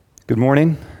Good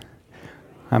morning.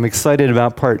 I'm excited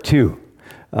about part two.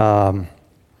 I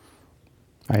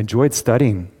enjoyed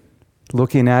studying,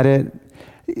 looking at it.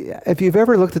 If you've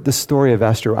ever looked at the story of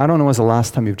Esther, I don't know when was the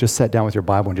last time you've just sat down with your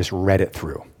Bible and just read it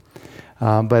through.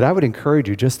 But I would encourage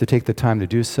you just to take the time to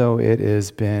do so. It has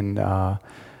been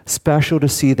special to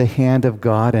see the hand of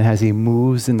God and as He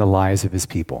moves in the lives of His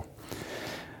people.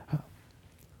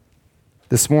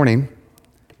 This morning,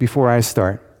 before I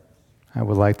start, I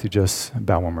would like to just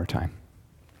bow one more time.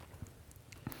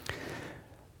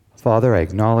 Father, I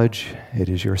acknowledge it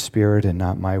is your Spirit and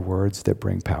not my words that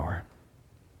bring power.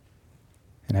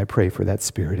 And I pray for that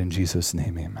Spirit in Jesus'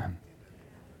 name, amen.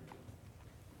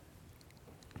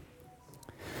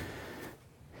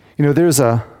 You know,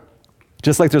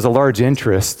 just like there's a large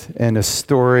interest in a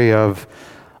story of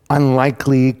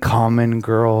unlikely common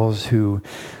girls who,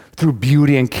 through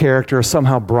beauty and character, are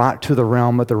somehow brought to the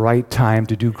realm at the right time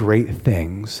to do great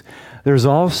things. There's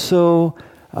also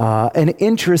an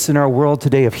interest in our world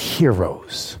today of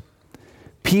heroes.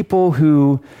 People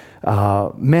who,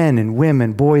 men and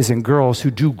women, boys and girls who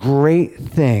do great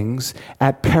things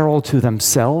at peril to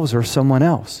themselves or someone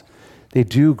else. They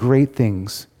do great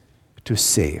things to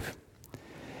save.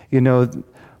 You know,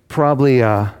 probably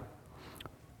one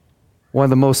of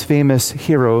the most famous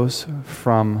heroes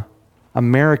from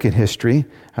American history,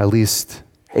 at least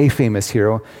a famous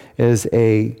hero, is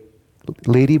a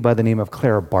lady by the name of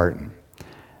Clara Barton.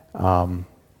 I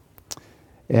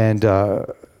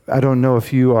don't know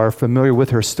if you are familiar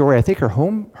with her story. I think her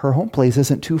home place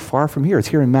isn't too far from here. It's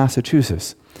here in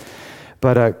Massachusetts.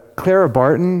 But Clara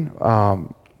Barton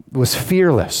was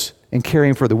fearless in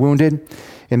caring for the wounded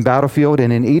in battlefield.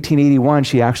 And in 1881,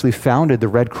 she actually founded the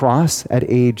Red Cross at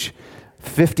age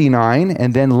 59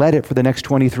 and then led it for the next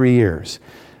 23 years.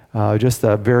 Just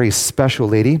a very special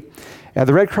lady.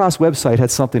 The Red Cross website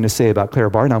had something to say about Clara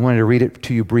Barton. I wanted to read it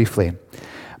to you briefly.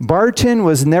 Barton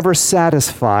was never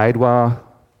satisfied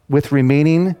with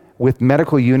remaining with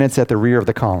medical units at the rear of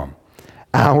the column,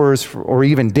 hours or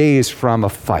even days from a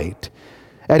fight.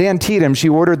 At Antietam, she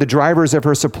ordered the drivers of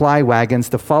her supply wagons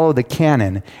to follow the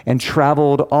cannon and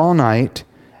traveled all night,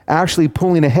 actually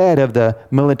pulling ahead of the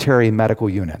military medical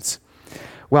units.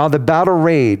 While the battle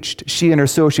raged, she and her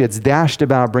associates dashed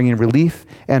about bringing relief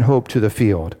and hope to the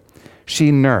field. She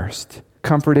nursed,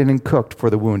 comforted, and cooked for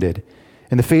the wounded.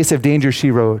 In the face of danger, she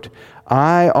wrote,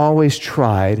 "I always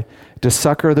tried to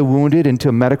succor the wounded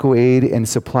until medical aid and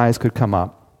supplies could come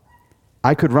up.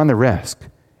 I could run the risk.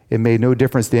 It made no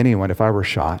difference to anyone if I were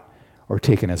shot or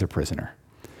taken as a prisoner."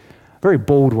 Very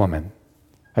bold woman,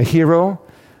 a hero,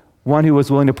 one who was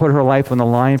willing to put her life on the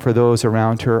line for those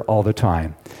around her all the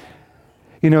time.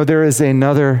 You know, there is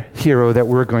another hero that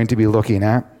we're going to be looking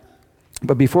at.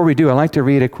 But before we do, I'd like to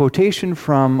read a quotation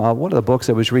from one of the books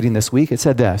I was reading this week. It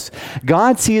said this: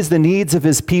 "God sees the needs of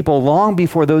His people long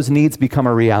before those needs become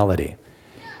a reality."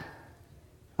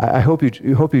 I hope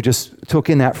you just took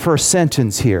in that first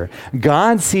sentence here.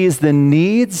 God sees the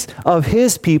needs of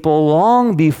His people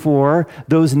long before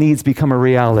those needs become a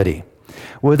reality.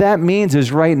 What that means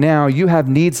is right now you have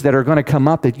needs that are going to come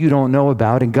up that you don't know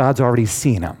about, and God's already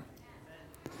seen them.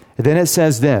 Then it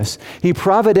says this: He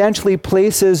providentially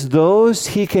places those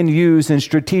He can use in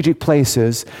strategic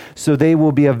places so they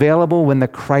will be available when the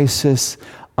crisis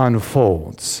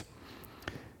unfolds.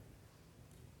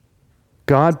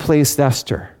 God placed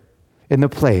Esther in the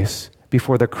place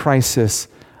before the crisis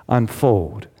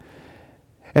unfold.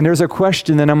 And there's a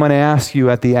question that I'm going to ask you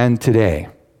at the end today.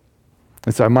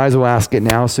 And so I might as well ask it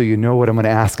now so you know what I'm going to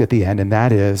ask at the end, and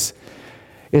that is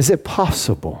it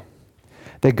possible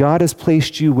that God has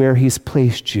placed you where He's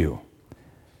placed you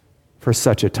for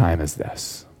such a time as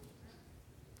this?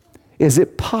 Is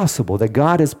it possible that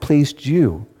God has placed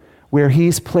you where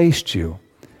He's placed you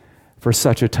for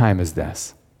such a time as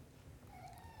this?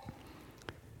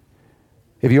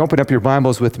 If you open up your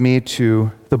Bibles with me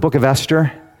to the book of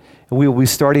Esther, we will be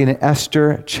starting in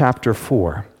Esther chapter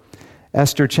 4.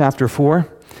 Esther chapter 4.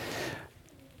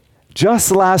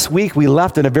 Just last week, we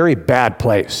left in a very bad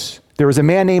place. There was a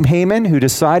man named Haman who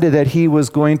decided that he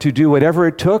was going to do whatever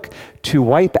it took to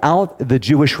wipe out the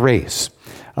Jewish race.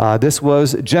 This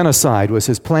was genocide, was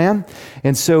his plan.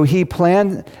 And so he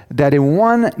planned that in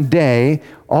one day,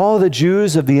 all the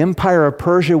Jews of the Empire of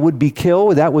Persia would be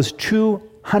killed. That was 2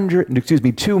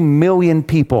 million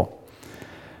people.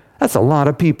 That's a lot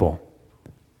of people.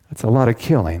 That's a lot of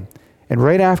killing. And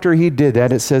right after he did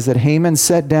that, it says that Haman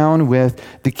sat down with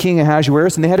the king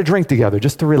Ahasuerus, and they had a drink together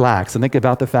just to relax and think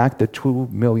about the fact that 2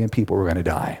 million people were going to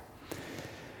die.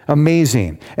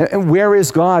 Amazing. And where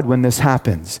is God when this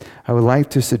happens? I would like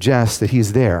to suggest that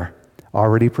He's there,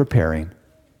 already preparing.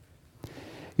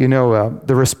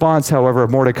 The response, however,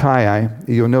 of Mordecai,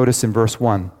 you'll notice in verse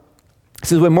 1. It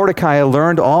says, when Mordecai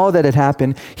learned all that had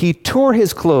happened, he tore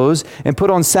his clothes and put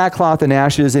on sackcloth and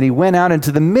ashes, and he went out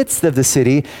into the midst of the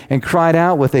city and cried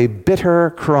out with a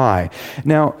bitter cry.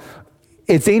 Now,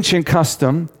 it's ancient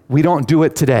custom. We don't do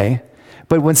it today.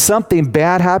 But when something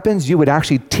bad happens, you would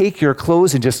actually take your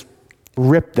clothes and just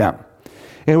rip them.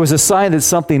 And it was a sign that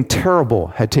something terrible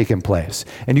had taken place.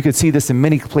 And you can see this in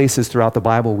many places throughout the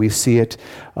Bible. We see it.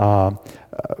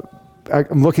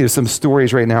 I'm looking at some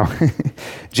stories right now.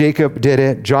 Jacob did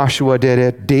it. Joshua did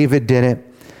it. David did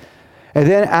it. And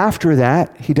then after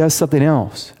that, he does something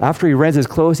else. After he rends his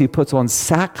clothes, he puts on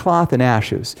sackcloth and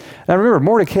ashes. Now remember,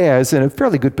 Mordecai is in a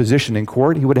fairly good position in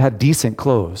court. He would have had decent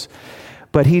clothes.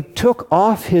 But he took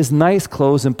off his nice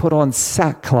clothes and put on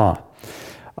sackcloth.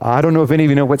 I don't know if any of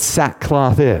you know what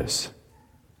sackcloth is.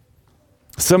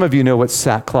 Some of you know what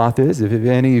sackcloth is. If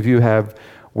any of you have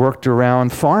worked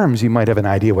around farms, you might have an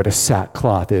idea what a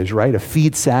sackcloth is, right? A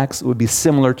feed sack would be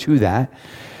similar to that.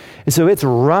 And so it's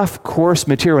rough, coarse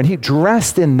material. And he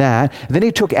dressed in that. And then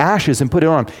he took ashes and put it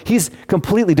on him. He's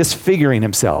completely disfiguring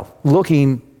himself,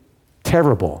 looking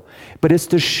terrible. But it's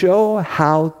to show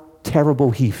how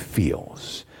terrible he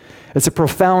feels. It's a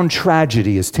profound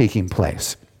tragedy is taking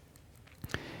place.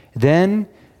 Then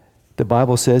the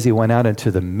Bible says he went out into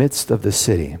the midst of the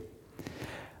city.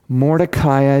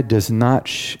 Mordecai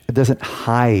doesn't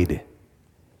hide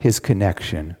his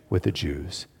connection with the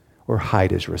Jews or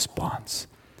hide his response.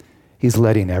 He's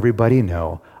letting everybody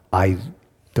know, I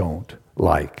don't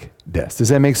like this. Does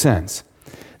that make sense?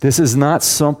 This is not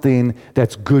something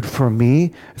that's good for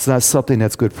me. It's not something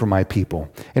that's good for my people.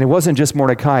 And it wasn't just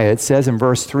Mordecai. It says in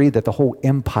verse 3 that the whole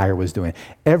empire was doing it.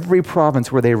 Every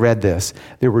province where they read this,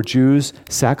 there were Jews,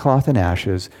 sackcloth and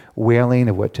ashes, wailing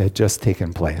at what had just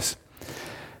taken place.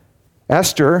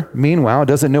 Esther, meanwhile,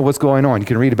 doesn't know what's going on. You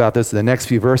can read about this in the next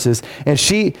few verses. And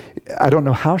I don't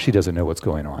know how she doesn't know what's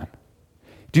going on.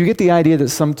 Do you get the idea that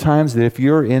sometimes that if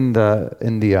you're in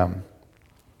the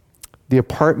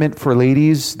apartment for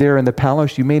ladies there in the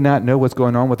palace, you may not know what's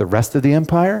going on with the rest of the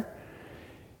empire?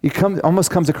 It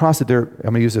almost comes across that they're, I'm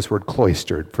going to use this word,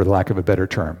 cloistered, for the lack of a better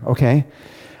term, okay?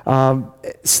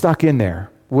 Stuck in there.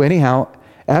 Well, anyhow,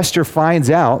 Esther finds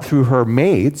out through her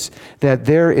maids that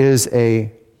there is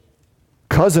a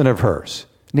cousin of hers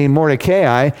named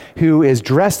Mordecai who is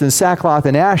dressed in sackcloth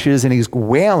and ashes, and he's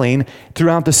wailing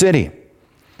throughout the city.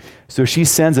 So she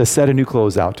sends a set of new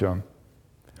clothes out to him,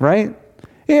 right?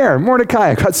 Here, Mordecai,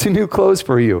 I got some new clothes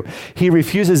for you. He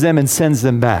refuses them and sends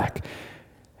them back.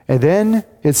 And then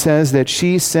it says that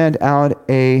she sent out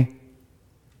a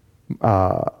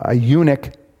eunuch,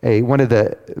 one of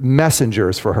the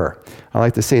messengers for her. I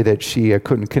like to say that she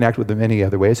couldn't connect with them any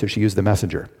other way, so she used the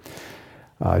messenger.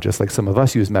 Just like some of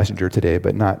us use messenger today,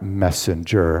 but not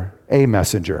messenger, a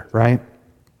messenger, right?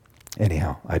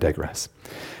 Anyhow, I digress.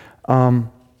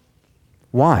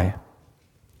 Why?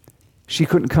 She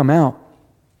couldn't come out,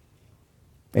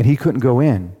 and he couldn't go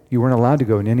in. You weren't allowed to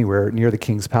go in anywhere near the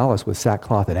king's palace with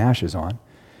sackcloth and ashes on.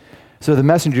 So the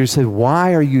messenger said,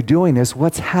 why are you doing this?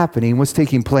 What's happening? What's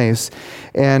taking place?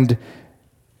 And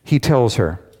he tells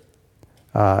her.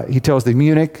 He tells the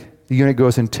eunuch. The eunuch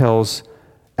goes and tells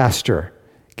Esther.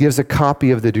 Gives a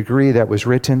copy of the decree that was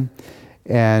written,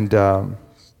 and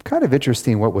kind of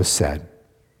interesting what was said.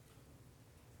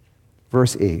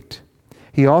 Verse 8.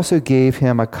 He also gave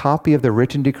him a copy of the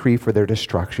written decree for their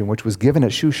destruction, which was given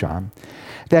at Shushan,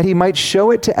 that he might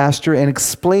show it to Esther and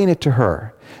explain it to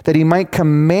her, that he might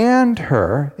command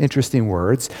her, interesting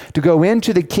words, to go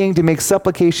into the king to make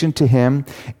supplication to him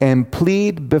and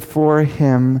plead before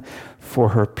him for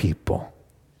her people.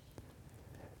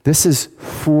 This is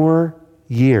 4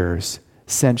 years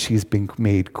since she's been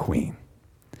made queen.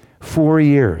 4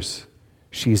 years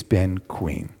she's been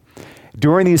queen.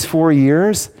 During these 4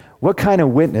 years, what kind of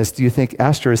witness do you think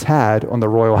Esther has had on the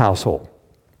royal household?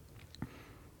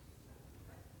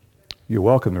 You're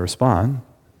welcome to respond.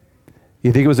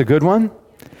 You think it was a good one?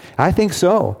 I think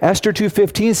so. Esther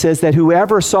 2:15 says that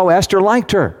whoever saw Esther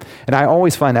liked her. And I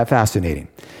always find that fascinating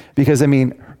because,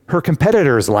 her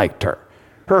competitors liked her.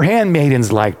 Her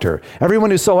handmaidens liked her. Everyone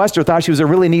who saw Esther thought she was a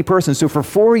really neat person. So for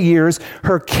 4 years,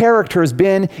 her character has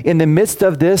been in the midst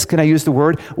of this, can I use the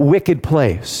word, wicked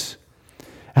place.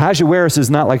 Ahasuerus is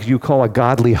not like you call a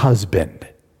godly husband,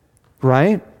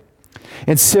 right?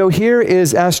 And so here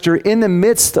is Esther in the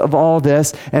midst of all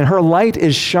this, and her light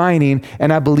is shining,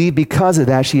 and I believe because of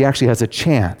that, she actually has a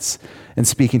chance in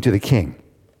speaking to the king.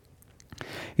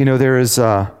 There is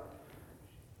some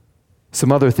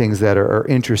other things that are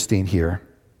interesting here.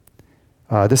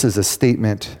 This is a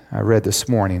statement I read this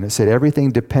morning. It said,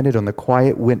 everything depended on the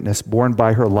quiet witness borne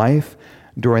by her life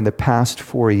during the past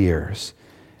 4 years,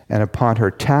 and upon her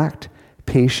tact,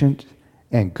 patience,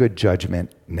 and good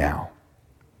judgment now.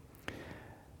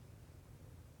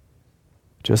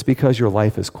 Just because your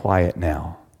life is quiet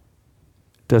now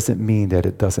doesn't mean that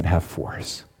it doesn't have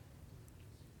force.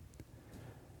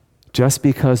 Just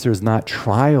because there's not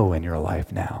trial in your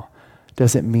life now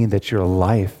doesn't mean that your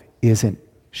life isn't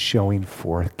showing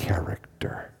forth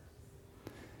character.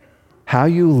 How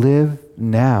you live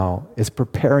now is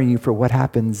preparing you for what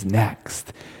happens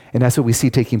next. And that's what we see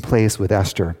taking place with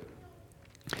Esther.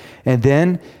 And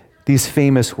then these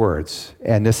famous words,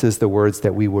 and this is the words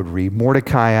that we would read.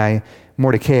 Mordecai,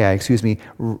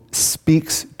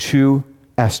 speaks to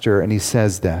Esther, and he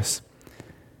says this: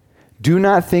 do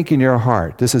not think in your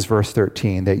heart, this is verse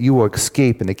 13, that you will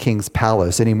escape in the king's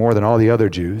palace any more than all the other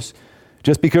Jews.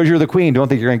 Just because you're the queen, don't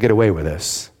think you're going to get away with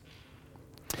this.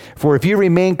 For if you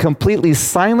remain completely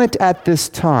silent at this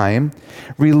time,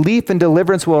 relief and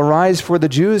deliverance will arise for the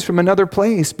Jews from another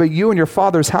place, but you and your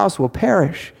father's house will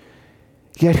perish.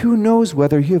 Yet who knows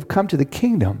whether you have come to the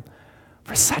kingdom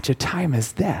for such a time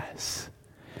as this?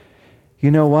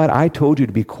 You know what? I told you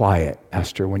to be quiet,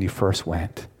 Esther, when you first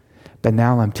went. But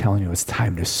now I'm telling you it's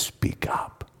time to speak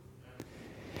up.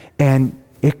 And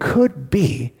it could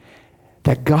be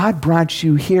that God brought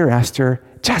you here, Esther,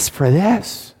 just for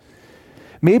this.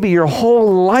 Maybe your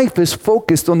whole life is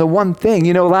focused on the one thing.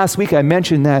 You know, last week I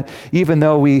mentioned that even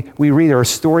though we read our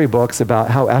storybooks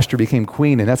about how Esther became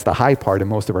queen, and that's the high part of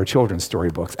most of our children's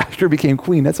storybooks. Esther became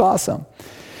queen, that's awesome.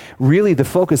 Really, the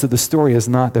focus of the story is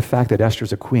not the fact that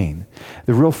Esther's a queen.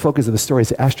 The real focus of the story is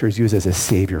that Esther is used as a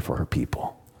savior for her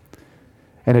people.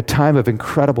 In a time of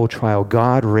incredible trial,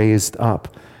 God raised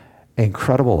up an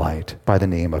incredible light by the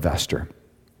name of Esther.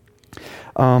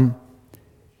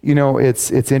 You know,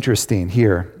 it's interesting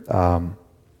here.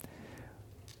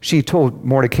 She told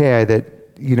Mordecai that,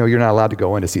 you know, you're not allowed to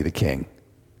go in to see the king.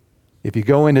 If you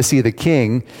go in to see the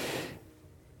king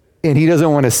and he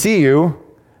doesn't want to see you,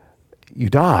 you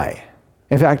die.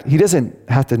 In fact, he doesn't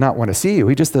have to not want to see you.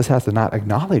 He just does have to not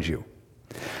acknowledge you.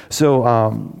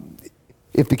 So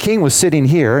if the king was sitting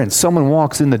here and someone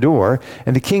walks in the door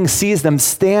and the king sees them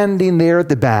standing there at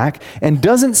the back and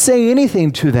doesn't say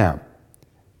anything to them,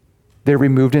 they're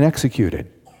removed and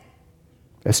executed.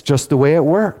 That's just the way it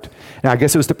worked. Now, I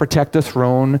guess it was to protect the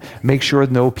throne, make sure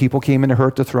no people came in to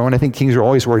hurt the throne. I think kings are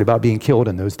always worried about being killed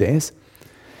in those days.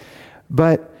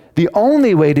 But the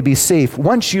only way to be safe,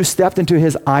 once you stepped into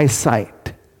his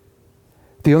eyesight,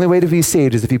 the only way to be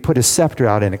saved is if he put his scepter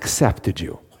out and accepted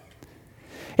you.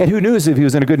 And who knows if he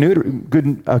was in a good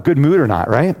mood or not,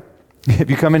 right?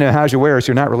 If you come into Ahasuerus,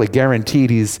 you're not really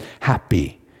guaranteed he's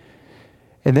happy.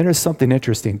 And then there's something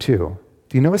interesting too.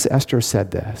 Do you notice Esther said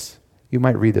this? You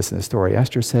might read this in the story.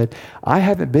 Esther said, I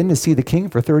haven't been to see the king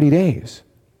for 30 days.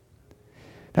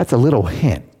 That's a little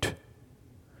hint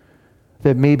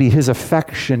that maybe his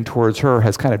affection towards her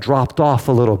has kind of dropped off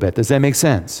a little bit. Does that make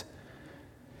sense?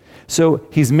 So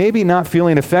he's maybe not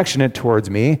feeling affectionate towards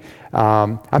me.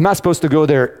 I'm not supposed to go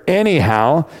there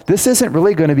anyhow. This isn't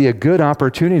really going to be a good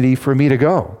opportunity for me to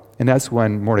go. And that's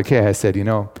when Mordecai said, you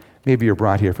know, maybe you're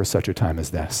brought here for such a time as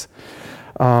this.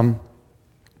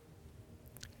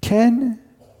 Can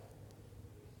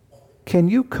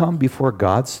you come before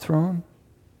God's throne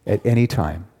at any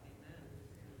time?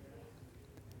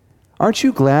 Aren't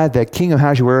you glad that King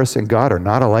Ahasuerus and God are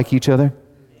not alike each other?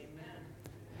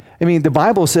 I mean, the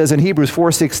Bible says in Hebrews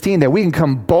 4:16 that we can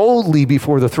come boldly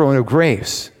before the throne of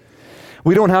grace.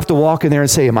 We don't have to walk in there and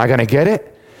say, am I going to get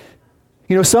it?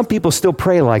 You know, some people still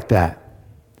pray like that.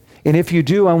 And if you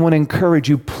do, I want to encourage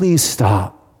you, please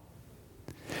stop.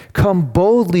 Come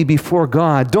boldly before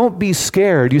God. Don't be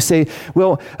scared. You say,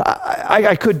 well,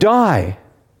 I could die.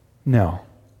 No.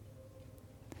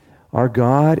 Our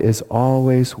God is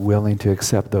always willing to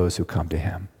accept those who come to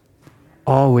him.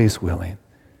 Always willing.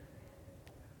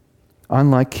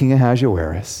 Unlike King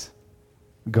Ahasuerus,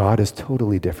 God is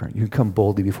totally different. You can come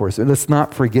boldly before us. And let's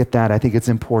not forget that. I think it's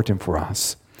important for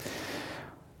us.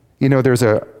 You know, there's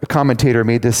a commentator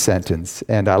made this sentence,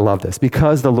 and I love this.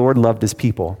 Because the Lord loved his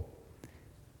people,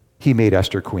 he made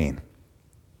Esther queen.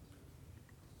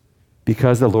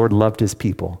 Because the Lord loved his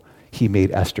people, he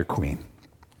made Esther queen.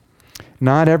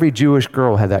 Not every Jewish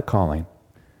girl had that calling,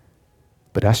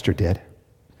 but Esther did.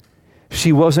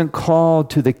 She wasn't called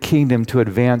to the kingdom to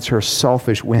advance her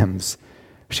selfish whims.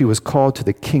 She was called to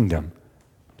the kingdom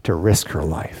to risk her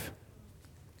life.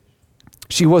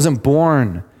 She wasn't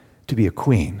born to be a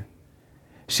queen.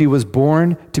 She was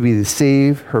born to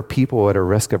save her people at a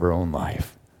risk of her own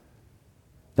life.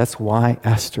 That's why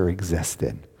Esther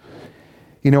existed.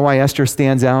 You know why Esther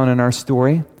stands out in our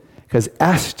story? Because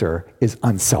Esther is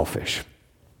unselfish.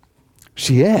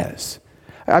 She is.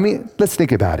 I mean, let's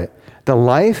think about it. The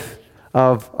life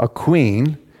of a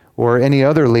queen or any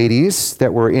other ladies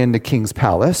that were in the king's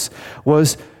palace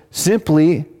was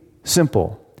simply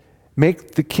simple.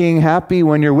 Make the king happy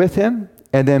when you're with him,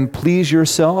 and then please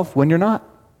yourself when you're not.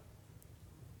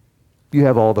 You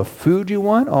have all the food you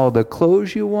want, all the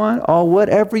clothes you want, all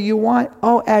whatever you want,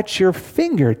 all at your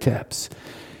fingertips.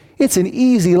 It's an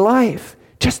easy life.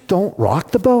 Just don't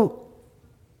rock the boat.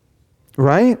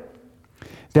 Right?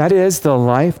 That is the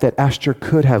life that Esther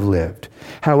could have lived.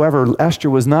 However, Esther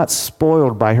was not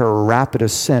spoiled by her rapid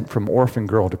ascent from orphan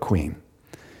girl to queen.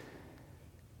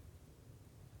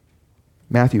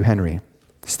 Matthew Henry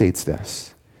states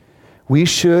this: we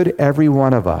should, every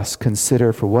one of us,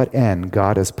 consider for what end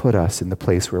God has put us in the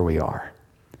place where we are,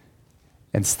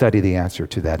 and study the answer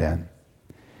to that end.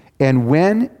 And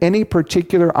when any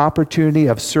particular opportunity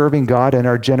of serving God in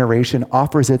our generation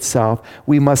offers itself,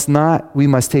 we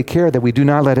must take care that we do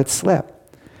not let it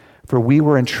slip. For we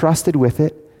were entrusted with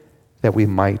it that we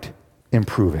might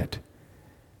improve it.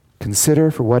 Consider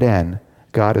for what end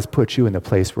God has put you in the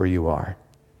place where you are.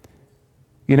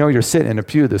 You know, you're sitting in a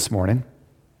pew this morning.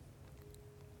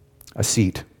 A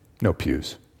seat, no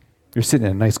pews. You're sitting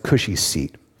in a nice cushy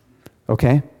seat,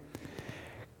 okay?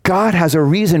 God has a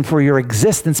reason for your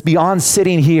existence beyond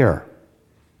sitting here.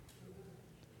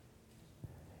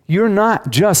 You're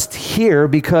not just here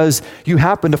because you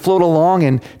happen to float along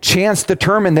and chance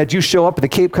determined that you show up at the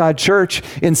Cape Cod Church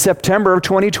in September of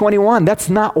 2021. That's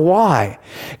not why.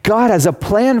 God has a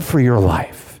plan for your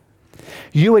life.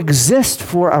 You exist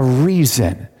for a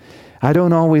reason. I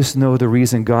don't always know the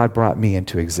reason God brought me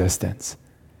into existence.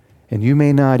 And you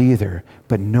may not either,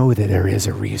 but know that there is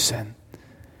a reason.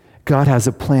 God has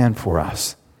a plan for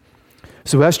us.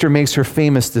 So Esther makes her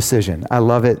famous decision. I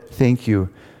love it. Thank you,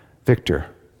 Victor,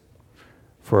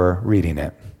 for reading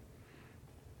it.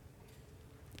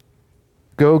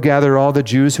 Go gather all the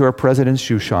Jews who are present in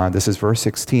Shushan, this is verse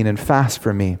 16, and fast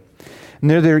for me.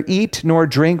 Neither eat nor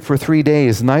drink for 3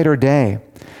 days, night or day.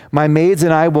 My maids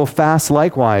and I will fast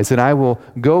likewise, and I will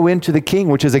go into the king,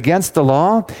 which is against the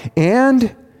law,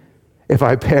 and if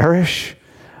I perish,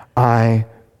 I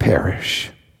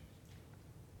perish.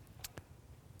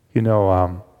 You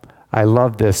know, I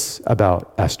love this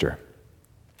about Esther.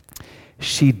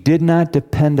 She did not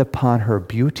depend upon her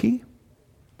beauty,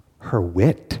 her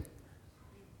wit,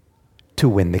 to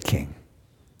win the king.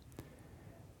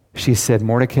 She said,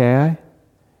 Mordecai,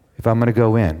 if I'm going to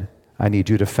go in, I need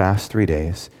you to fast 3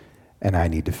 days, and I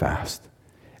need to fast.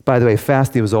 By the way,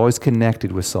 fasting was always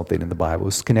connected with something in the Bible. It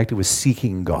was connected with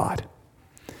seeking God.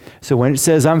 So when it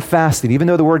says I'm fasting, even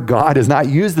though the word God is not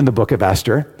used in the book of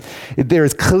Esther,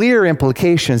 there's clear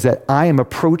implications that I am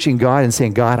approaching God and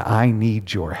saying, God, I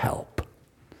need your help.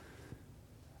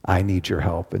 I need your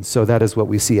help. And so that is what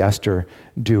we see Esther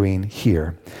doing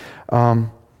here.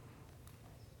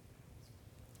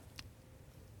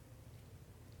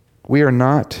 We are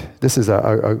not, this is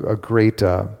a great,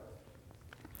 there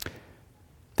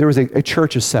was a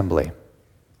church assembly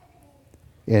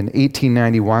in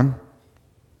 1891.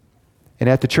 And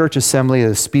at the church assembly,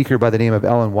 a speaker by the name of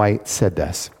Ellen White said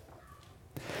this: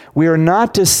 we are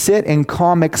not to sit in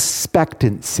calm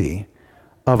expectancy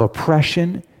of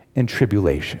oppression and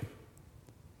tribulation.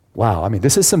 Wow, I mean,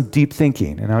 this is some deep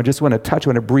thinking, and I just want to touch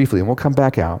on it briefly, and we'll come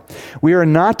back out. We are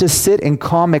not to sit in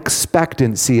calm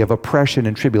expectancy of oppression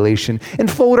and tribulation and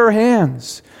fold our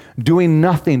hands, doing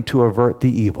nothing to avert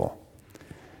the evil.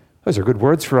 Those are good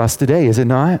words for us today, is it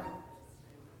not?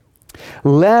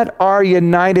 Let our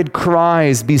united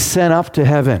cries be sent up to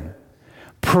heaven.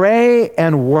 Pray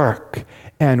and work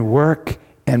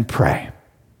and pray.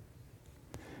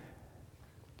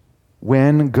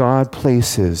 When God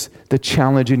places the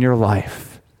challenge in your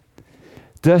life,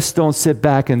 just don't sit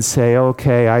back and say,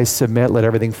 okay, I submit, let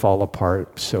everything fall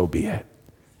apart, so be it.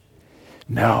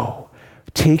 No,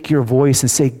 take your voice and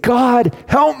say, God,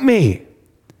 help me.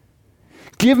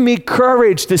 Give me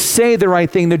courage to say the right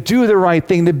thing, to do the right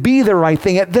thing, to be the right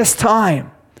thing at this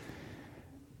time.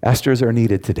 Esthers are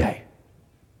needed today.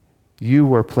 You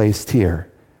were placed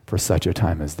here for such a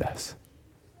time as this.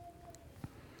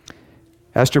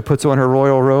 Esther puts on her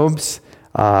royal robes.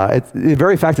 The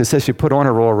very fact that it says she put on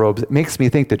her royal robes, it makes me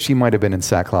think that she might have been in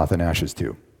sackcloth and ashes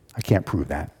too. I can't prove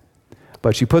that.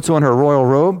 But she puts on her royal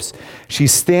robes. She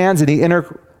stands in the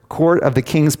inner court of the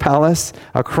king's palace,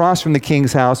 across from the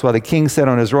king's house, while the king sat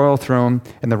on his royal throne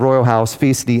in the royal house,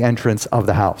 facing the entrance of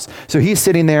the house. So he's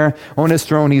sitting there on his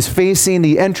throne. He's facing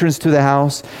the entrance to the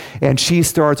house, and she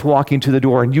starts walking to the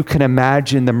door, and you can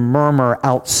imagine the murmur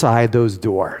outside those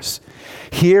doors.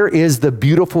 Here is the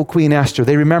beautiful Queen Esther.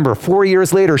 They remember 4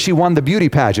 years later, she won the beauty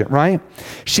pageant, right?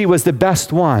 She was the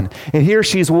best one. And here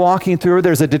she's walking through.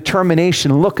 There's a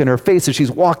determination look in her face as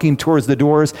she's walking towards the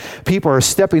doors. People are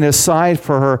stepping aside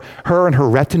for her and her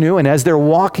retinue. And as they're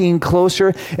walking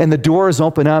closer and the doors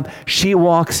open up, she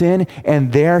walks in,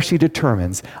 and there she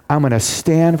determines, I'm going to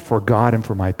stand for God and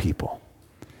for my people.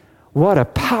 What a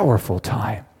powerful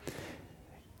time.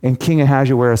 And King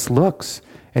Ahasuerus looks,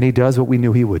 and he does what we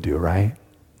knew he would do, right?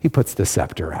 He puts the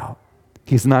scepter out.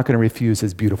 He's not going to refuse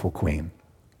his beautiful queen.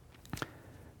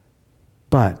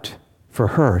 But for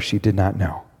her, she did not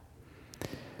know.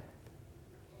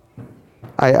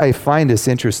 I find this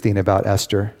interesting about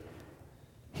Esther.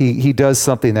 He does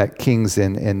something that kings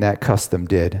in that custom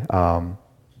did.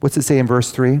 What's it say in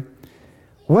verse 3?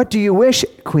 What do you wish,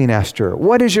 Queen Esther?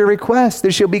 What is your request?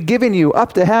 That shall be given you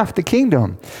up to half the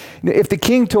kingdom. If the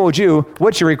king told you,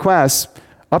 what's your request?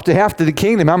 Up to half of the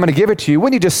kingdom, I'm going to give it to you.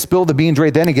 Wouldn't you just spill the beans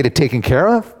right then and get it taken care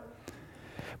of?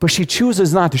 But she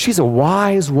chooses not to. She's a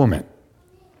wise woman.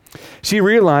 She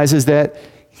realizes that,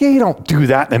 you don't do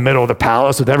that in the middle of the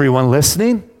palace with everyone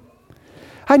listening.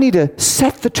 I need to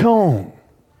set the tone.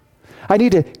 I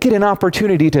need to get an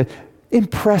opportunity to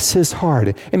impress his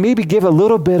heart and maybe give a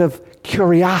little bit of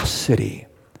curiosity.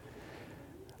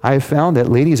 I have found that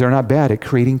ladies are not bad at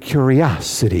creating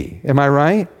curiosity. Am I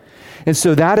right? And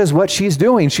so that is what she's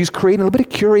doing. She's creating a little bit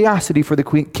of curiosity for the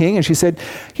king. And she said,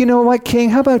 you know what, king,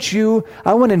 how about you?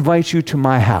 I want to invite you to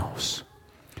my house.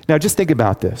 Now, just think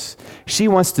about this. She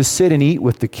wants to sit and eat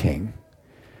with the king.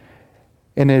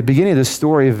 And at the beginning of the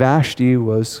story, Vashti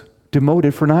was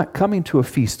demoted for not coming to a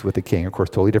feast with the king. Of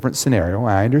course, totally different scenario.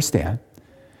 I understand.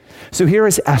 So here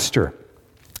is Esther.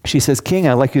 She says, King,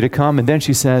 I'd like you to come. And then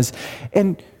she says,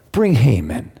 and bring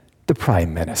Haman, the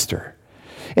prime minister.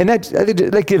 And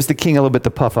that gives the king a little bit to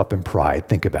puff up in pride.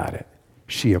 Think about it.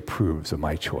 She approves of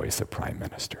my choice of prime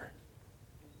minister.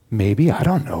 Maybe, I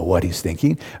don't know what he's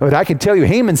thinking. But I can tell you,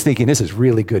 Haman's thinking this is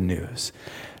really good news.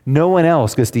 No one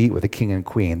else gets to eat with the king and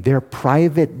queen. Their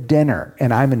private dinner,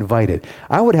 and I'm invited.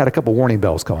 I would have had a couple warning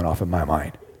bells going off in my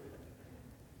mind.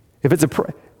 If it's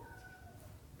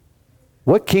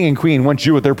what king and queen wants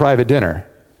you at their private dinner?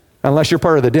 Unless you're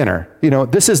part of the dinner.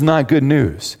 This is not good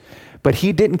news. But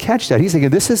he didn't catch that. He's thinking,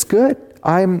 this is good.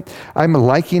 I'm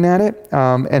liking at it.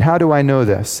 And how do I know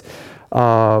this?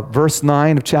 Verse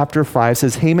 9 of chapter 5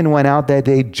 says, Haman went out that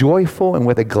day joyful and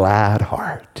with a glad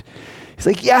heart. He's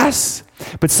like, yes.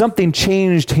 But something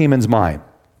changed Haman's mind.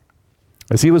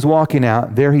 As he was walking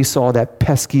out, there he saw that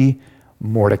pesky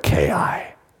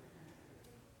Mordecai.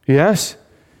 Yes?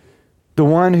 The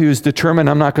one who's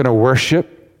determined, I'm not going to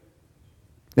worship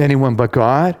anyone but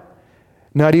God.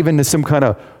 Not even to some kind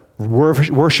of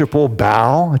worshipful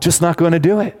bow, just not going to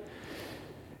do it.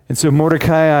 And so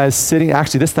Mordecai is sitting.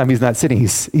 Actually, this time he's not sitting,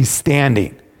 he's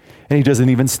standing. And he doesn't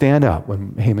even stand up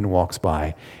when Haman walks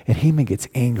by. And Haman gets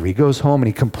angry. He goes home and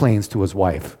he complains to his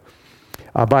wife.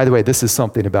 By the way, this is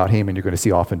something about Haman you're going to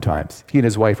see oftentimes. He and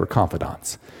his wife are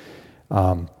confidants.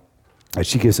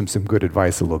 She gives him some good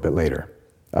advice a little bit later.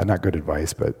 Not good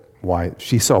advice, but why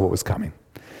she saw what was coming.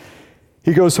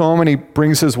 He goes home and he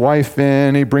brings his wife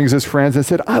in, he brings his friends and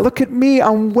said, look at me,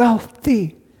 I'm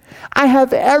wealthy. I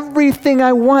have everything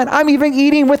I want. I'm even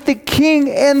eating with the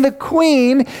king and the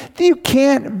queen. You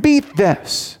can't beat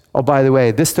this. Oh, by the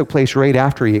way, this took place right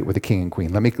after he ate with the king and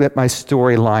queen. Let me get my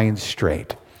storyline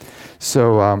straight.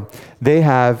 So they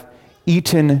have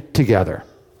eaten together,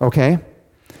 okay?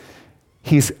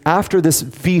 He's after this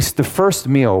feast, the first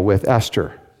meal with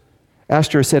Esther.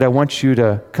 Esther said, I want you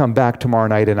to come back tomorrow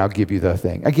night and I'll give you the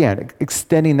thing. Again,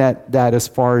 extending that as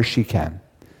far as she can.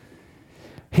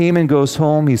 Haman goes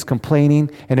home, he's complaining,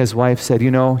 and his wife said,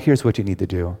 here's what you need to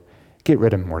do. Get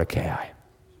rid of Mordecai.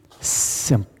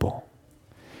 Simple.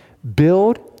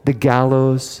 Build the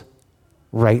gallows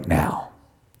right now.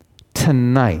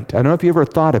 Tonight. I don't know if you ever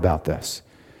thought about this.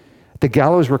 The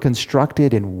gallows were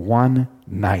constructed in one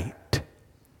night.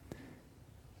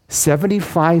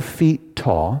 75 feet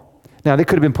tall. Now, they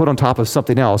could have been put on top of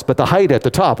something else, but the height at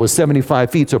the top was 75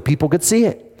 feet so people could see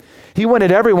it. He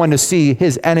wanted everyone to see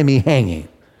his enemy hanging.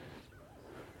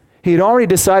 He had already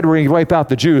decided we're going to wipe out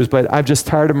the Jews, but I'm just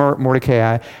tired of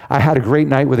Mordecai. I had a great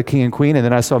night with the king and queen, and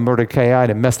then I saw Mordecai and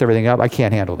it messed everything up. I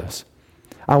can't handle this.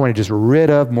 I want to just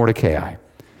rid of Mordecai.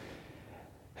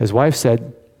 His wife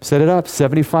said, set it up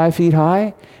 75 feet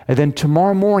high, and then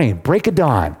tomorrow morning, break of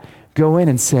dawn, Go in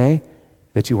and say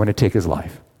that you want to take his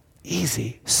life.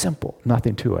 Easy, simple,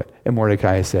 nothing to it. And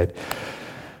Mordecai said,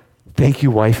 thank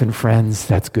you, wife and friends.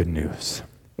 That's good news.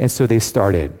 And so they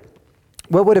started.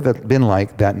 What would it have been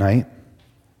like that night?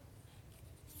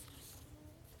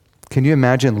 Can you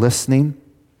imagine listening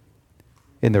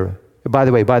by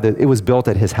the way, it was built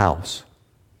at his house,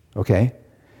 okay?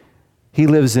 He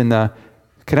lives in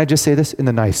can I just say this? In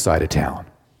the nice side of town.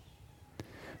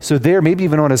 So there, maybe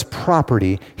even on his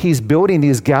property, he's building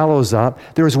these gallows up.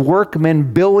 There's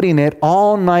workmen building it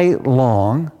all night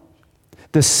long.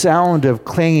 The sound of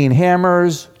clanging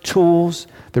hammers, tools,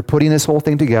 they're putting this whole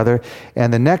thing together.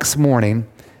 And the next morning,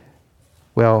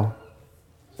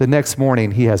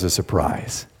 he has a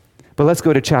surprise. But let's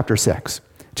go to chapter 6.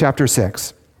 Chapter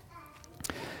 6.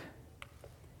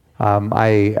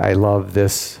 I love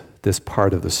this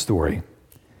part of the story.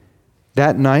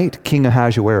 That night, King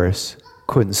Ahasuerus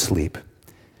couldn't sleep.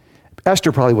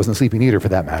 Esther probably wasn't sleeping either, for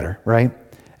that matter, right?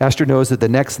 Esther knows that the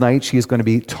next night she is going to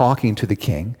be talking to the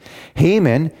king.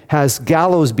 Haman has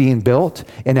gallows being built,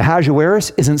 and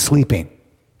Ahasuerus isn't sleeping.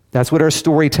 That's what our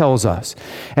story tells us.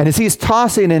 And as he's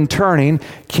tossing and turning,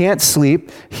 can't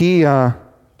sleep, by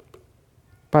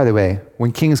the way,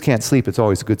 when kings can't sleep, it's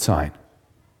always a good sign.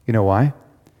 You know why?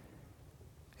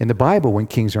 In the Bible, when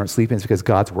kings aren't sleeping, it's because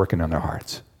God's working on their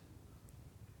hearts.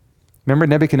 Remember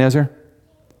Nebuchadnezzar?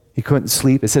 He couldn't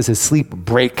sleep. It says his sleep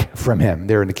break from him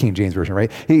there in the King James Version,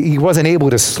 right? He wasn't able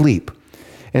to sleep.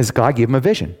 And God gave him a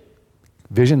vision.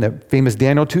 Vision, the famous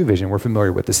Daniel 2 vision we're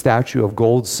familiar with, the statue of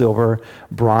gold, silver,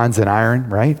 bronze, and iron,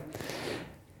 right?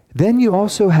 Then you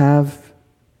also have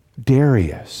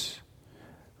Darius.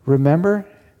 Remember,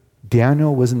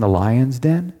 Daniel was in the lion's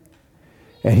den?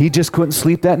 And he just couldn't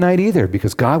sleep that night either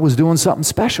because God was doing something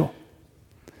special.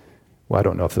 Well, I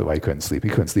don't know if that's why he couldn't sleep. He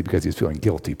couldn't sleep because he was feeling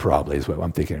guilty, probably, is what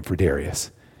I'm thinking for Darius.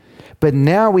 But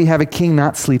now we have a king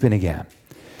not sleeping again.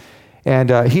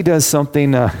 And he does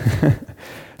something,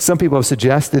 some people have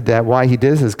suggested that why he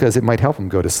did this is because it might help him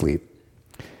go to sleep.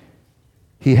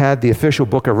 He had the official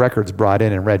book of records brought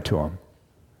in and read to him.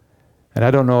 And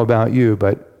I don't know about you,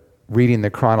 but reading the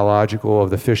chronological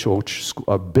of the official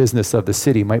business of the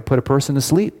city might put a person to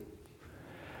sleep.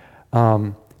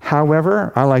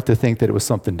 However, I like to think that it was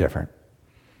something different.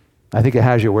 I think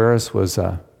Ahasuerus was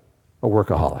a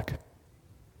workaholic.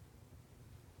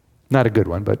 Not a good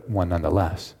one, but one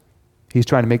nonetheless. He's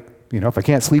trying to make, if I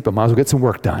can't sleep, I might as well get some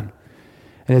work done.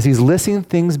 And as he's listening to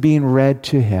things being read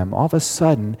to him, all of a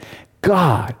sudden,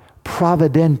 God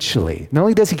providentially, not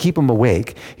only does he keep him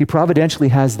awake, he providentially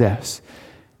has this.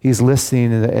 He's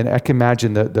listening, and I can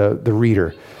imagine the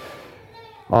reader.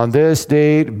 On this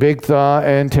date, Bigtha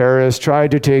and Teresh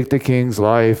tried to take the king's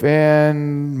life,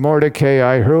 and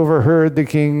Mordecai overheard the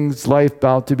king's life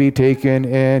about to be taken,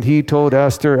 and he told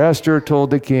Esther, Esther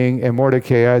told the king, and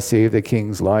Mordecai saved the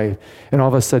king's life. And all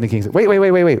of a sudden the king said, wait,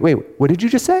 what did you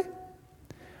just say?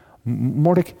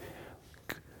 Mordecai.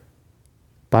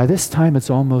 By this time it's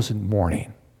almost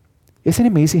morning. Isn't it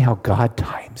amazing how God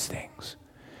times things?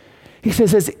 He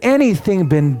says, has anything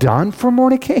been done for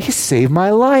Mordecai? He saved my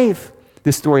life.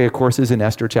 This story, of course, is in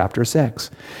Esther chapter 6.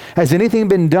 Has anything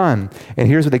been done? And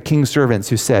here's what the king's servants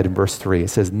who said in verse 3. It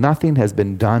says, nothing has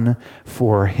been done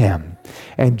for him.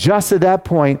 And just at that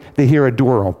point, they hear a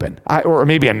door open. Or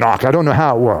maybe a knock. I don't know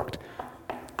how it worked.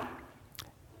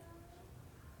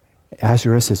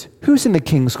 Ahasuerus says, who's in the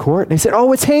king's court? And they said,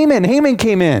 oh, it's Haman. Haman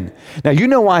came in. Now, you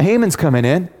know why Haman's coming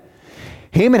in.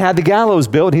 Haman had the gallows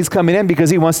built. He's coming in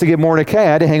because he wants to get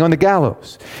Mordecai to hang on the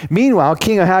gallows. Meanwhile,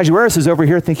 King Ahasuerus is over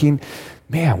here thinking,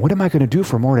 man, what am I going to do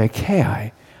for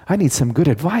Mordecai? I need some good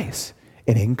advice.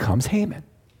 And in comes Haman.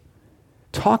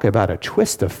 Talk about a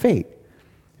twist of fate.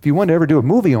 If you wanted to ever do a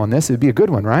movie on this, it'd be a good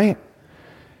one, right?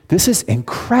 This is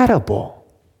incredible.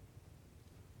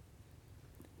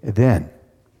 And then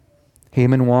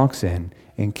Haman walks in,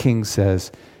 and King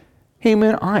says,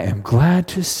 Haman, I am glad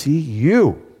to see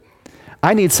you.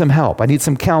 I need some help. I need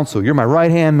some counsel. You're my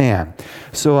right-hand man.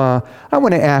 So I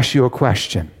want to ask you a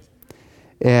question.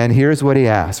 And here's what he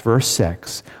asked, verse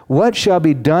 6. What shall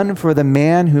be done for the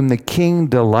man whom the king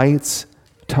delights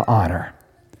to honor?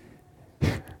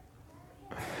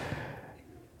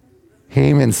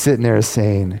 Haman's sitting there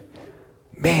saying,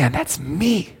 man, that's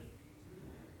me.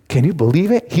 Can you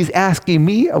believe it? He's asking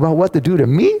me about what to do to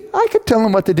me? I could tell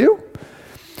him what to do.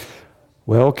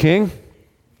 Well, king,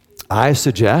 I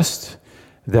suggest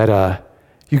that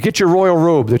you get your royal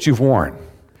robe that you've worn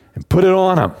and put it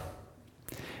on him.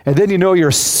 And then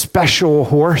your special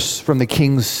horse from the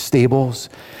king's stables,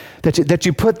 that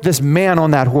you put this man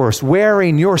on that horse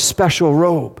wearing your special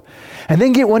robe. And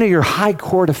then get one of your high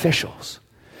court officials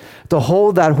to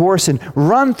hold that horse and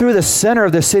run through the center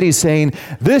of the city saying,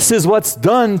 "This is what's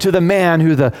done to the man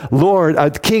who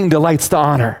the king delights to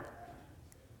honor."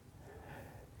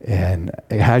 And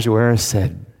Ahasuerus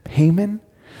said, "Haman,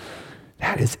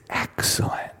 that is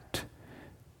excellent.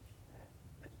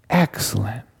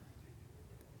 Excellent.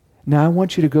 Now I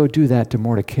want you to go do that to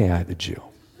Mordecai the Jew."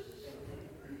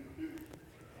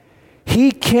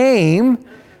 He came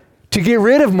to get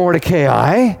rid of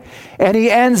Mordecai, and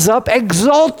he ends up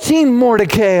exalting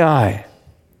Mordecai.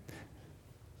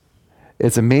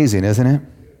 It's amazing, isn't it?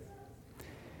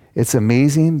 It's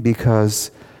amazing because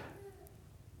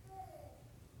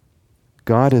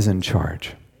God is in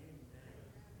charge.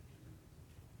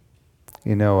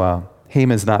 You know,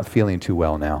 Haman's not feeling too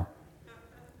well now.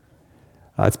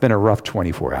 It's been a rough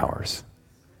 24 hours.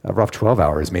 A rough 12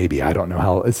 hours maybe. I don't know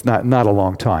how. It's not a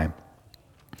long time.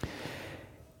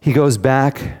 He goes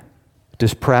back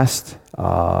depressed.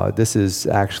 This is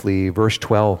actually verse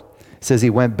 12. It says he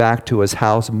went back to his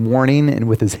house mourning and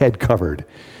with his head covered.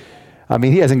 I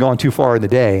mean, he hasn't gone too far in the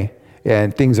day,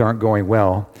 and things aren't going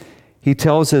well. He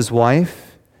tells his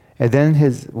wife, and then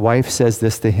his wife says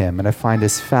this to him, and I find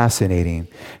this fascinating.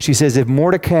 She says, "If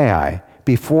Mordecai,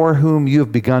 before whom you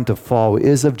have begun to fall,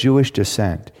 is of Jewish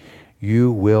descent,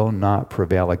 you will not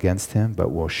prevail against him,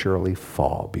 but will surely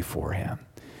fall before him."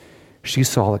 She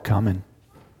saw it coming.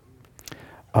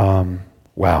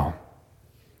 Wow.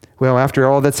 Well, after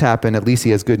all that's happened, at least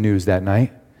he has good news that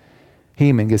night.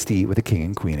 Haman gets to eat with the king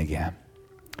and queen again.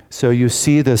 So you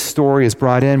see the story is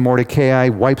brought in. Mordecai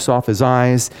wipes off his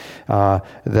eyes.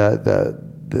 The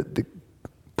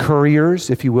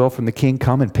couriers, if you will, from the king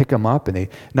come and pick him up. And they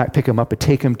not pick him up, but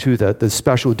take him to the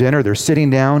special dinner. They're sitting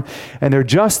down, and they're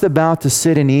just about to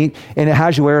sit and eat, and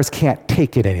Ahasuerus can't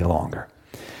take it any longer.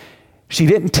 She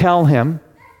didn't tell him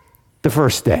the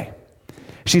first day.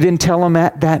 She didn't tell him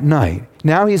that night.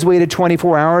 Now he's waited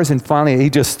 24 hours, and finally he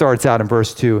just starts out in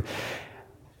verse 2.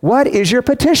 "What is your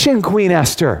petition, Queen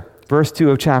Esther?" Verse 2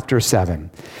 of chapter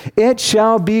 7. "It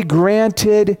shall be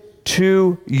granted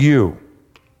to you."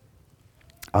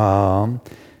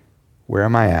 Where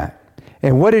am I at?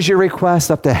 "And what is your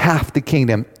request? Up to half the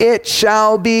kingdom. It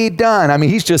shall be done." I mean,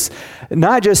 he's just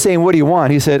not just saying, "What do you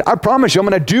want?" He said, "I promise you, I'm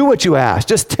going to do what you ask.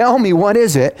 Just tell me, what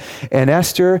is it?" And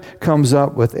Esther comes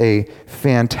up with a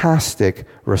fantastic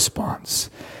response.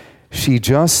 She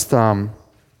just, The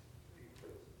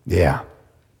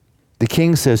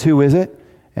king says, "Who is it?"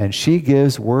 And she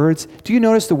gives words. Do you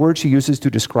notice the words she uses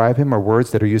to describe him are words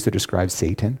that are used to describe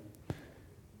Satan?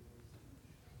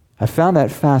 I found that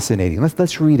fascinating.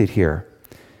 Let's read it here.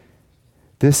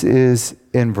 This is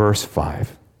in verse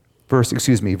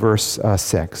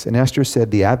 6. "And Esther said,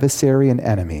 the adversary and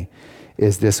enemy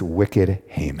is this wicked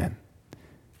Haman."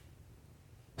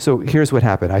 So here's what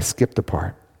happened. I skipped the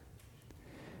part.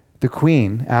 The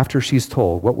queen, after she's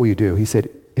told, "What will you do?" He said,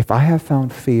 "If I have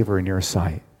found favor in your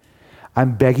sight,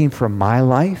 I'm begging for my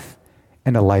life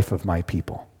and the life of my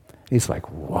people." He's like,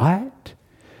 "What?"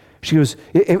 She goes,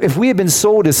 "If we had been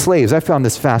sold as slaves," I found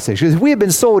this fascinating. She goes, "If we had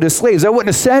been sold as slaves, I wouldn't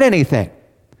have said anything.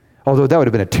 Although that would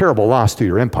have been a terrible loss to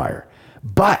your empire.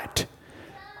 But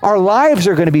our lives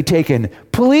are going to be taken,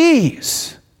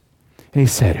 please." And he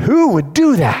said, "Who would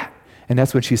do that?" And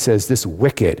that's when she says, "This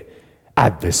wicked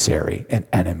adversary and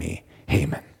enemy,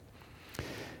 Haman."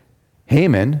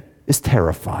 Haman is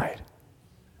terrified.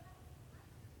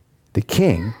 The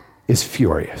king is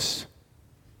furious.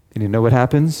 And you know what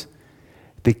happens?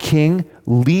 The king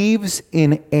leaves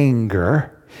in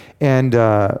anger, and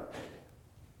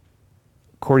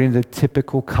according to the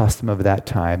typical custom of that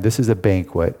time, this is a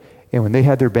banquet, and when they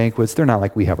had their banquets, they're not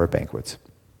like we have our banquets.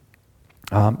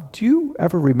 Do you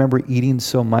ever remember eating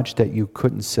so much that you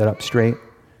couldn't sit up straight?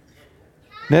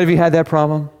 None of you had that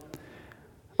problem?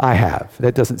 I have.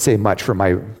 That doesn't say much for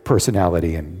my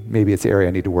personality, and maybe it's the area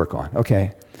I need to work on.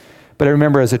 Okay. But I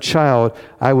remember as a child,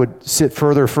 I would sit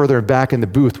further back in the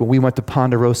booth when we went to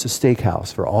Ponderosa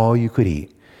Steakhouse for all you could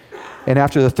eat. And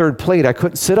after the third plate, I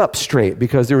couldn't sit up straight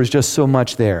because there was just so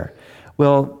much there.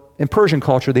 Well, in Persian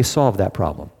culture, they solved that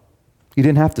problem. You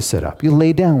didn't have to sit up. You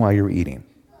lay down while you were eating.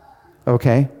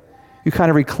 Okay? You kind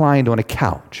of reclined on a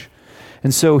couch.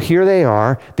 And so here they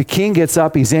are. The king gets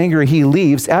up. He's angry. He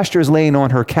leaves. Esther's laying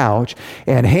on her couch.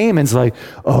 And Haman's like,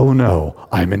 "Oh no,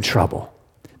 I'm in trouble.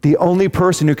 The only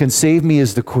person who can save me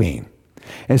is the queen."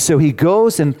 And so he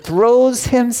goes and throws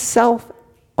himself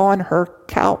on her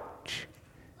couch.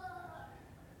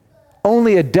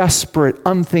 Only a desperate,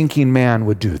 unthinking man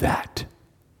would do that.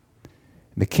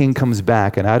 And the king comes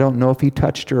back, and I don't know if he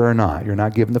touched her or not. You're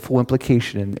not given the full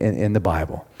implication in the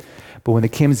Bible. But when the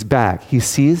king's back, he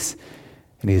sees,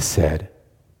 and he said,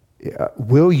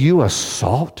 "Will you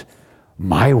assault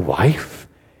my wife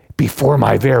before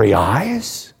my very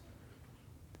eyes?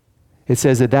 It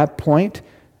says at that point,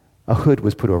 a hood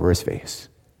was put over his face,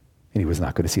 and he was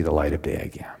not going to see the light of day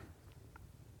again.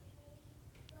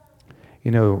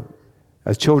 You know,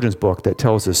 a children's book that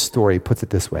tells this story puts it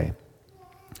this way: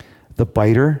 the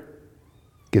biter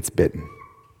gets bitten.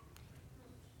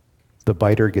 The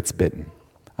biter gets bitten.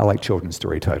 I like children's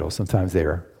story titles. Sometimes they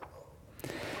are.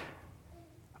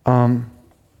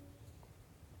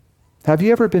 Have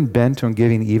you ever been bent on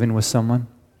getting even with someone?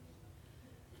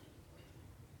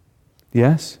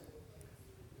 Yes?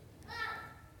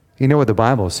 You know what the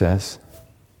Bible says?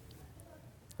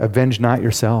 Avenge not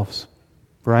yourselves,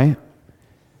 right?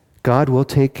 God will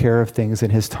take care of things in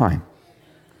His time.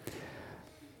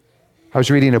 I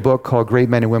was reading a book called Great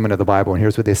Men and Women of the Bible, and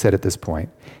here's what they said at this point.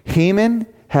 Haman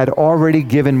had already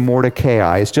given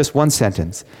Mordecai, it's just one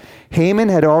sentence. Haman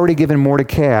had already given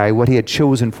Mordecai what he had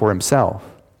chosen for himself,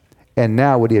 and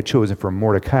now what he had chosen for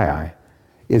Mordecai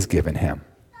is given him.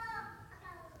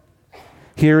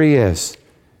 Here he is,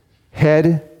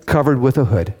 head covered with a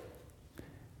hood,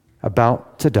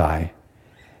 about to die.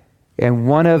 And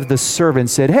one of the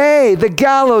servants said, "Hey, the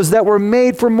gallows that were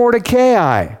made for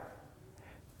Mordecai,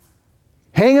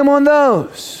 hang him on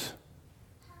those."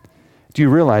 Do you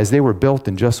realize they were built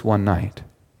in just one night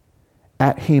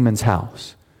at Haman's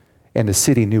house, and the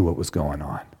city knew what was going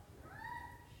on?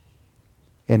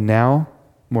 And now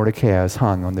Mordecai is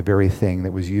hung on the very thing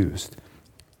that was used,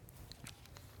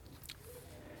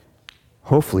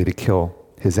 hopefully to kill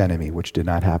his enemy, which did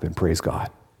not happen, praise God.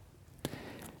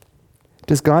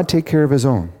 Does God take care of His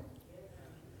own?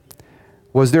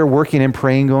 Was there working and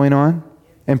praying going on?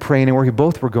 And praying and working,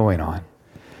 both were going on.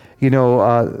 You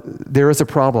know, there is a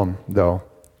problem, though.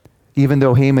 Even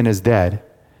though Haman is dead,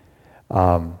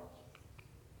 there's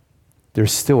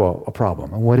still a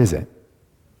problem. And what is it?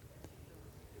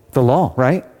 The law,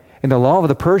 right? And the law of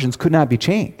the Persians could not be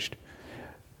changed.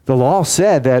 The law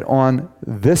said that on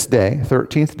this day,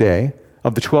 13th day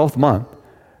of the 12th month,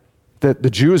 that the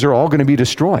Jews are all going to be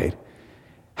destroyed.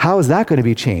 How is that going to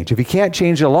be changed? If you can't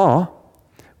change the law,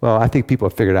 well, I think people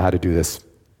have figured out how to do this,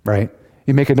 right?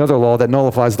 You make another law that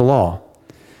nullifies the law.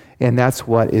 And that's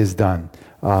what is done.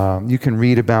 You can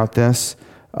read about this.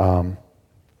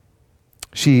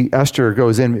 Esther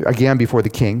goes in again before the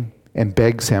king and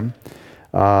begs him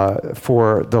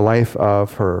for the life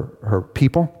of her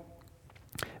people.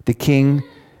 The king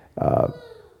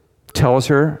tells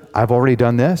her, "I've already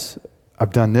done this.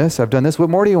 I've done this. I've done this. What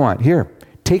more do you want? Here,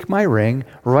 take my ring,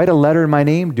 write a letter in my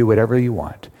name, do whatever you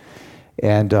want."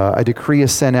 And a decree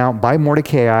is sent out by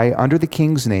Mordecai under the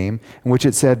king's name, in which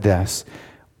it said this: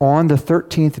 on the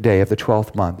 13th day of the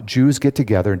 12th month, Jews get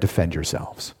together and defend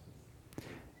yourselves.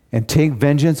 And take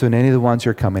vengeance on any of the ones who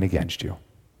are coming against you.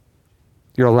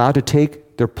 You're allowed to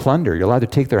take their plunder. You're allowed to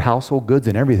take their household goods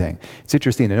and everything. It's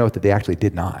interesting to note that they actually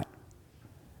did not.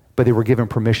 But they were given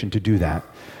permission to do that.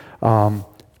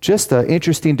 Just an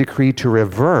interesting decree to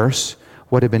reverse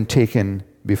what had been taken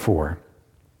before.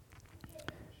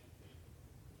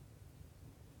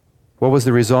 What was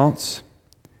the results?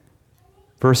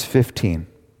 Verse 15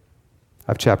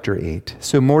 of chapter 8.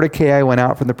 So Mordecai went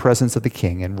out from the presence of the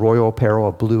king in royal apparel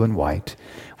of blue and white,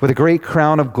 with a great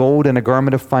crown of gold and a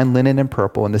garment of fine linen and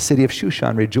purple, and the city of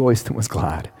Shushan rejoiced and was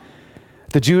glad.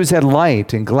 The Jews had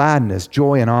light and gladness,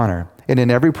 joy and honor. And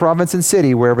in every province and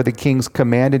city, wherever the king's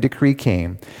command and decree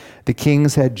came, the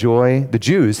Jews had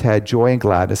joy and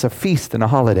gladness, a feast and a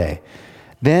holiday.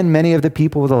 Then many of the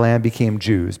people of the land became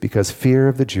Jews, because fear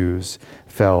of the Jews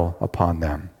fell upon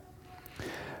them.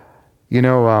 You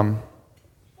know,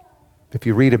 if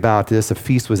you read about this, a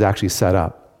feast was actually set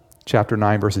up. Chapter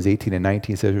 9, verses 18 and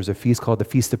 19 says there's a feast called the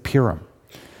Feast of Purim.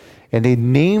 And they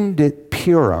named it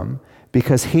Purim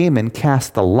because Haman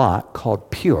cast the lot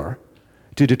called Pur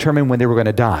to determine when they were going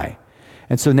to die.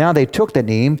 And so now they took that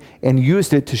name and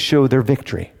used it to show their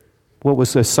victory. What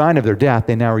was a sign of their death,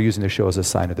 they now are using to show as a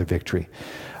sign of their victory.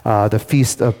 The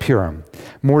Feast of Purim.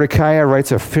 Mordecai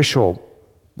writes an official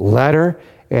letter,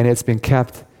 and it's been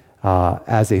kept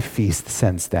as a feast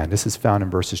since then. This is found in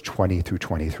verses 20 through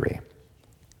 23.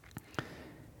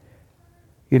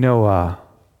 You know,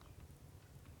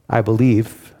 I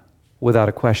believe, without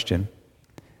a question,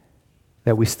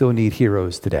 that we still need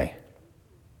heroes today.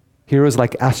 Heroes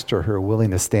like Esther who are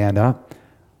willing to stand up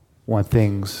when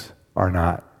things are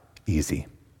not easy.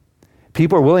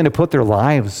 People are willing to put their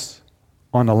lives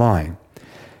on the line.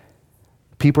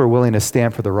 People are willing to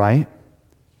stand for the right,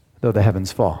 though the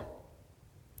heavens fall.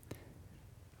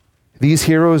 These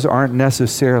heroes aren't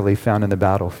necessarily found in the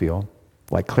battlefield,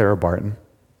 like Clara Barton,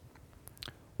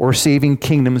 or saving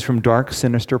kingdoms from dark,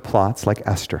 sinister plots like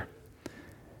Esther.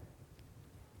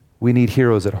 We need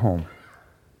heroes at home.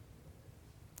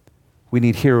 We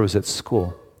need heroes at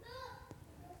school.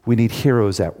 We need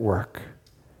heroes at work.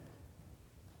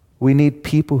 We need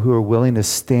people who are willing to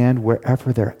stand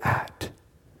wherever they're at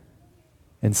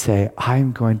and say,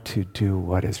 I'm going to do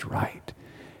what is right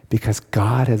because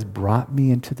God has brought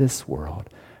me into this world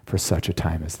for such a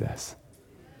time as this.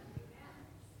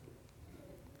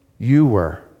 You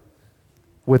were,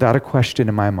 without a question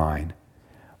in my mind,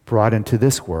 brought into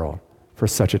this world for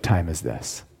such a time as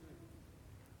this.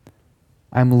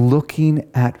 I'm looking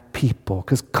at people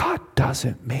because God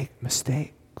doesn't make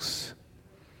mistakes.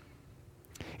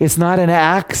 It's not an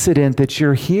accident that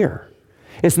you're here.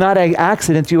 It's not an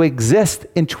accident you exist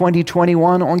in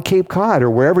 2021 on Cape Cod or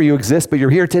wherever you exist, but you're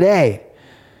here today.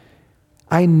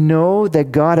 I know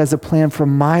that God has a plan for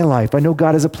my life. I know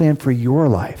God has a plan for your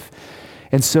life.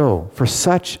 And so, for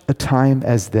such a time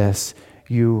as this,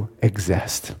 you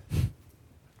exist.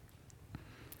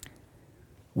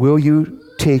 Will you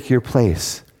take your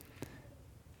place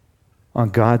on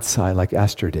God's side like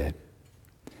Esther did?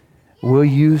 Will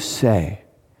you say,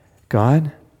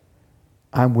 God,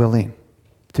 I'm willing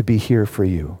to be here for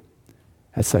you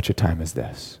at such a time as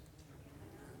this.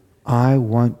 I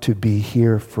want to be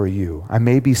here for you. I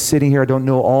may be sitting here, I don't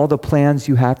know all the plans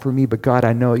you have for me, but God,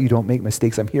 I know you don't make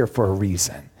mistakes. I'm here for a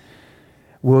reason.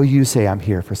 Will you say, I'm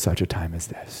here for such a time as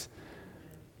this?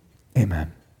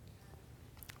 Amen.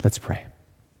 Let's pray.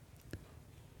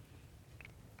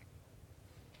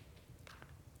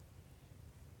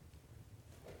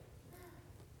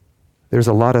 There's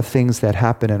a lot of things that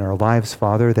happen in our lives,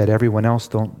 Father, that everyone else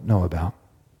don't know about.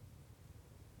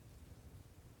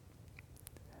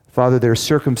 Father, there are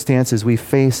circumstances we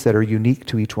face that are unique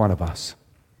to each one of us.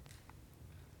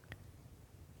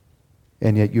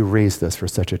 And yet you raised us for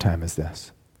such a time as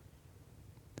this.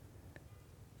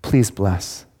 Please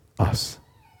bless us.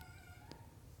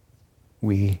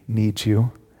 We need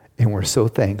you, and we're so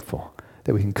thankful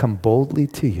that we can come boldly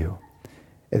to you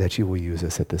and that you will use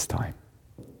us at this time.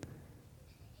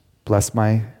 Bless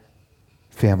my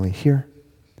family here.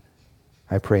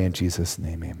 I pray in Jesus'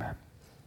 name, amen.